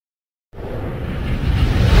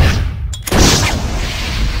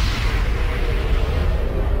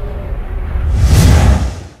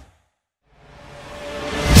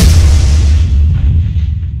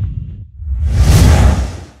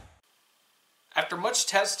After much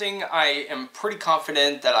testing, I am pretty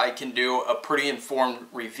confident that I can do a pretty informed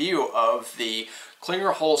review of the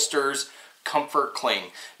Clinger Holsters Comfort Cling.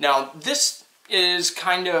 Now, this is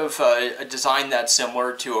kind of a design that's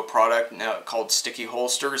similar to a product called Sticky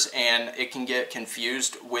Holsters, and it can get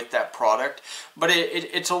confused with that product, but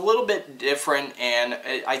it's a little bit different, and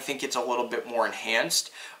I think it's a little bit more enhanced.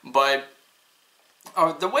 But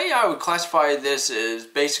the way I would classify this is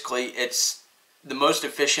basically it's the most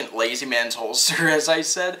efficient lazy man's holster, as I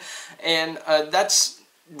said, and that's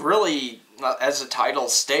really, as the title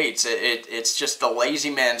states, it's just the lazy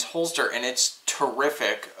man's holster, and it's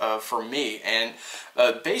terrific for me. And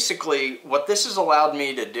basically what this has allowed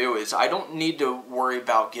me to do is I don't need to worry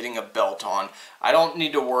about getting a belt on. I don't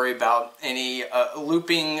need to worry about any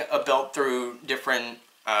looping a belt through different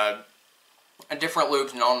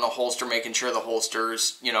loops and on the holster, making sure the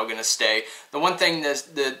holster's, going to stay. The one thing that's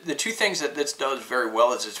the two things that this does very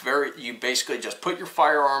well is you basically just put your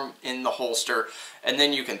firearm in the holster, and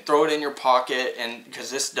then you can throw it in your pocket, and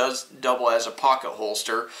because this does double as a pocket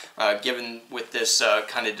holster, given with this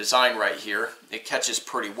kind of design right here, it catches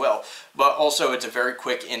pretty well. But also it's a very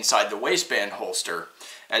quick inside the waistband holster.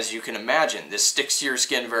 As you can imagine, this sticks to your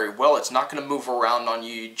skin very well. It's not going to move around on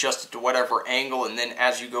you just at whatever angle, and then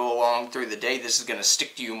as you go along through the day, this is going to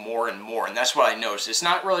stick to you more and more. And that's what I noticed. It's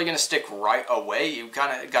not really going to stick right away. You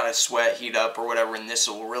kind of got to sweat, heat up, or whatever, and this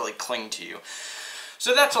will really cling to you.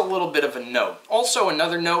 So that's a little bit of a note. Also,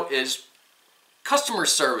 another note is customer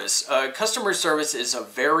service. Customer service is a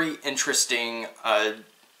very interesting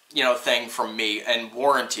thing from me, and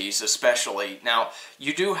warranties especially. Now,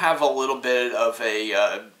 you do have a little bit of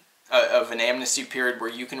an amnesty period where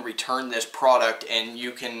you can return this product and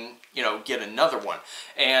you can, get another one.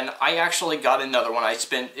 And I actually got another one. It's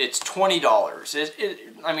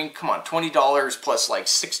 $20. I mean, come on, $20 plus like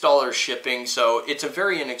 $6 shipping. So it's a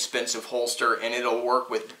very inexpensive holster, and it'll work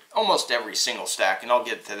with almost every single stack, and I'll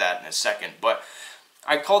get to that in a second. But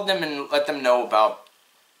I called them and let them know about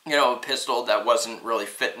a pistol that wasn't really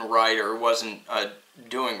fitting right or wasn't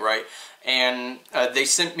doing right, and they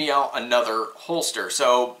sent me out another holster.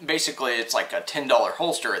 So basically it's like a $10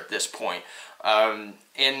 holster at this point,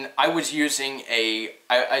 and I was using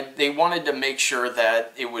they wanted to make sure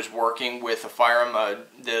that it was working with a firearm,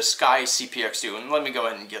 the Sky CPX2, and let me go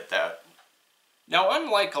ahead and get that. Now,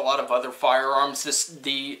 unlike a lot of other firearms,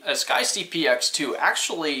 the Sky CPX2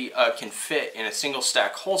 actually can fit in a single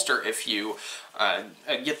stack holster if you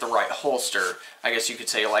get the right holster, I guess you could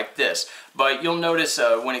say, like this. But you'll notice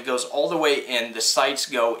when it goes all the way in, the sights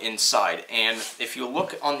go inside. And if you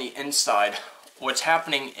look on the inside, what's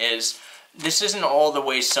happening is this isn't all the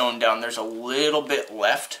way sewn down. There's a little bit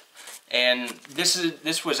left. And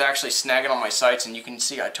this was actually snagging on my sights, and you can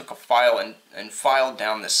see I took a file and filed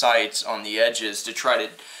down the sights on the edges to try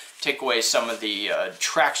to take away some of the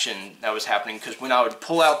traction that was happening, because when I would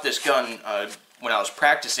pull out this gun when I was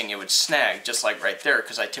practicing, it would snag, just like right there,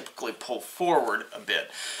 because I typically pull forward a bit.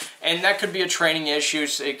 And that could be a training issue.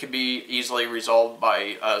 So it could be easily resolved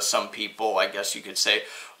by some people, I guess you could say.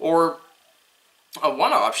 Or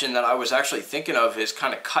one option that I was actually thinking of is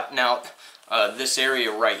kind of cutting out this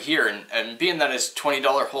area right here, and being that it's $20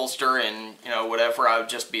 holster and whatever, I would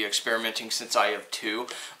just be experimenting since I have two.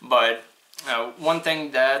 But one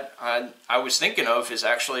thing that I was thinking of is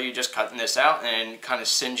actually just cutting this out and kind of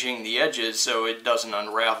singeing the edges so it doesn't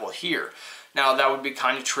unravel here. Now, that would be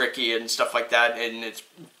kind of tricky and stuff like that, and it's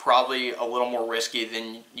probably a little more risky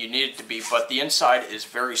than you need it to be, but the inside is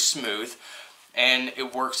very smooth and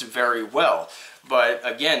it works very well. But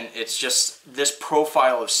again, it's just this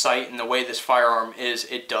profile of sight and the way this firearm is,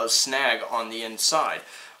 it does snag on the inside.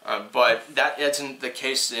 But that isn't the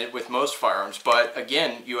case with most firearms. But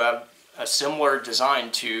again, you have a similar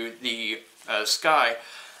design to the Sky,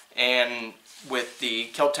 and with the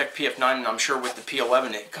Kel-Tec PF9, and I'm sure with the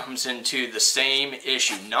P11, it comes into the same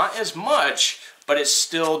issue. Not as much, but it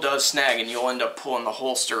still does snag, and you'll end up pulling the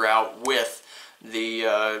holster out with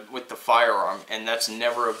the firearm, and that's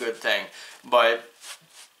never a good thing. But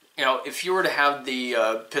if you were to have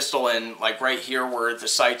the pistol in like right here where the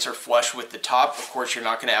sights are flush with the top, of course you're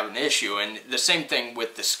not going to have an issue. And the same thing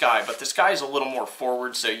with the Sky, but the Sky is a little more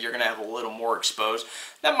forward, so you're going to have a little more exposed.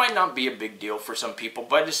 That might not be a big deal for some people,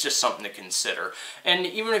 but it's just something to consider. And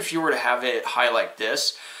even if you were to have it high like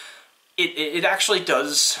this, It actually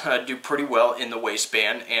does do pretty well in the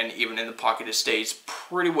waistband, and even in the pocket it stays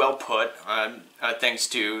pretty well put, thanks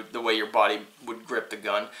to the way your body would grip the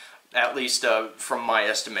gun, at least from my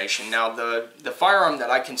estimation. Now the firearm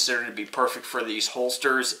that I consider to be perfect for these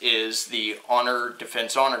holsters is the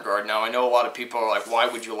Defense Honor Guard. Now I know a lot of people are like, why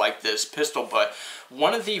would you like this pistol? But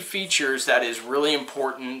one of the features that is really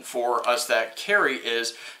important for us that carry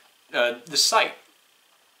is the sight.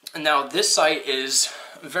 Now this sight is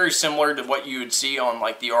very similar to what you would see on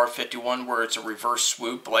like the R51, where it's a reverse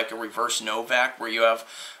swoop, like a reverse Novak, where you have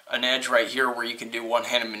an edge right here where you can do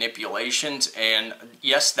one-handed manipulations. And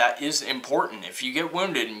yes, that is important. If you get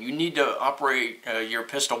wounded and you need to operate your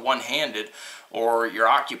pistol one-handed, or your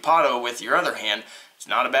occupado with your other hand, it's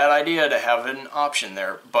not a bad idea to have an option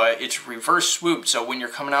there. But it's reverse swoop, so when you're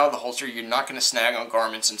coming out of the holster, you're not going to snag on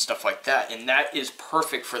garments and stuff like that, and that is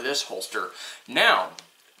perfect for this holster. Now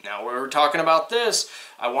we're talking about this,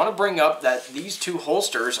 I want to bring up that these two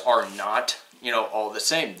holsters are not, you know, all the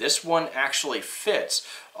same. This one actually fits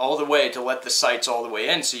all the way to let the sights all the way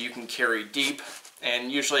in, so you can carry deep,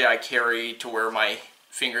 and usually I carry to where my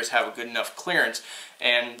fingers have a good enough clearance,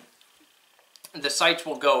 and the sights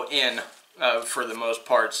will go in for the most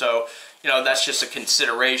part. So, you know, that's just a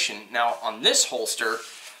consideration. Now on this holster,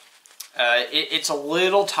 it's a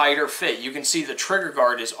little tighter fit. You can see the trigger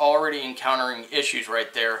guard is already encountering issues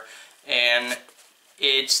right there, and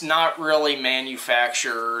it's not really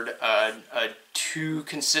manufactured too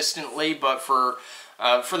consistently, but for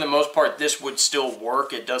the most part this would still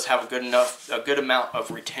work. It does have a good amount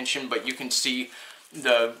of retention, but you can see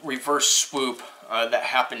the reverse swoop that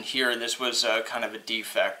happened here. This was kind of a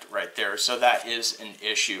defect right there, so that is an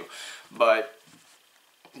issue. But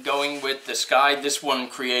going with the Sky, this one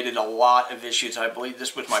created a lot of issues. I believe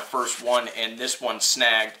this was my first one, and this one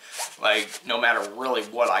snagged like no matter really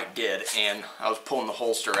what I did, and I was pulling the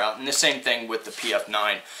holster out. And the same thing with the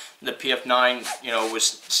PF9. The PF9, you know,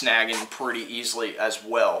 was snagging pretty easily as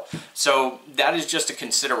well. So that is just a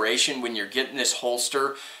consideration when you're getting this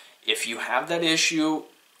holster. If you have that issue,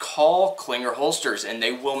 call Klinger Holsters and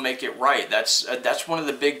they will make it right. That's one of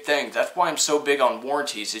the big things. That's why I'm so big on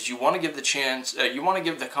warranties, is you want to give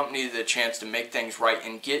the company the chance to make things right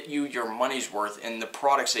and get you your money's worth in the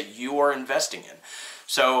products that you are investing in.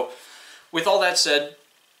 So with all that said,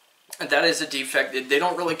 that is a defect. They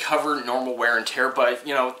don't really cover normal wear and tear, but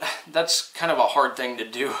you know, that's kind of a hard thing to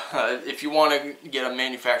do. If you want to get a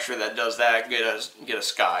manufacturer that does that, get a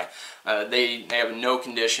Sky. They have no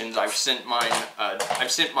conditions. I've sent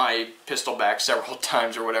my pistol back several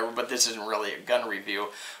times or whatever, but this isn't really a gun review.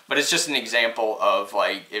 But it's just an example of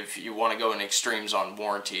like if you want to go in extremes on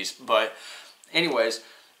warranties. But anyways,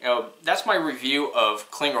 you know, that's my review of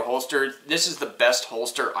Klinger holster. This is the best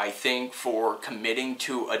holster, I think, for committing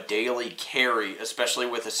to a daily carry, especially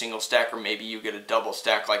with a single stack, or maybe you get a double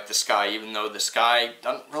stack like the Sky, even though the Sky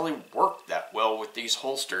doesn't really work that well with these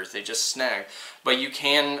holsters. They just snag. But you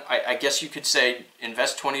can, I guess you could say,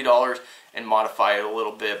 invest $20 and modify it a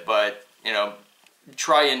little bit, but, you know,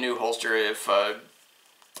 try a new holster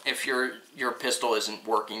if your pistol isn't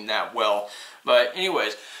working that well. But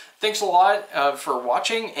anyways, thanks a lot for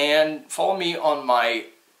watching, and follow me on my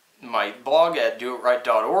blog at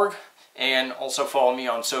doitright.org, and also follow me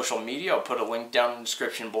on social media. I'll put a link down in the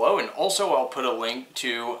description below, and also I'll put a link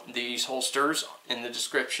to these holsters in the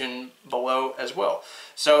description below as well.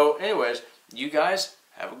 So anyways, you guys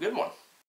have a good one.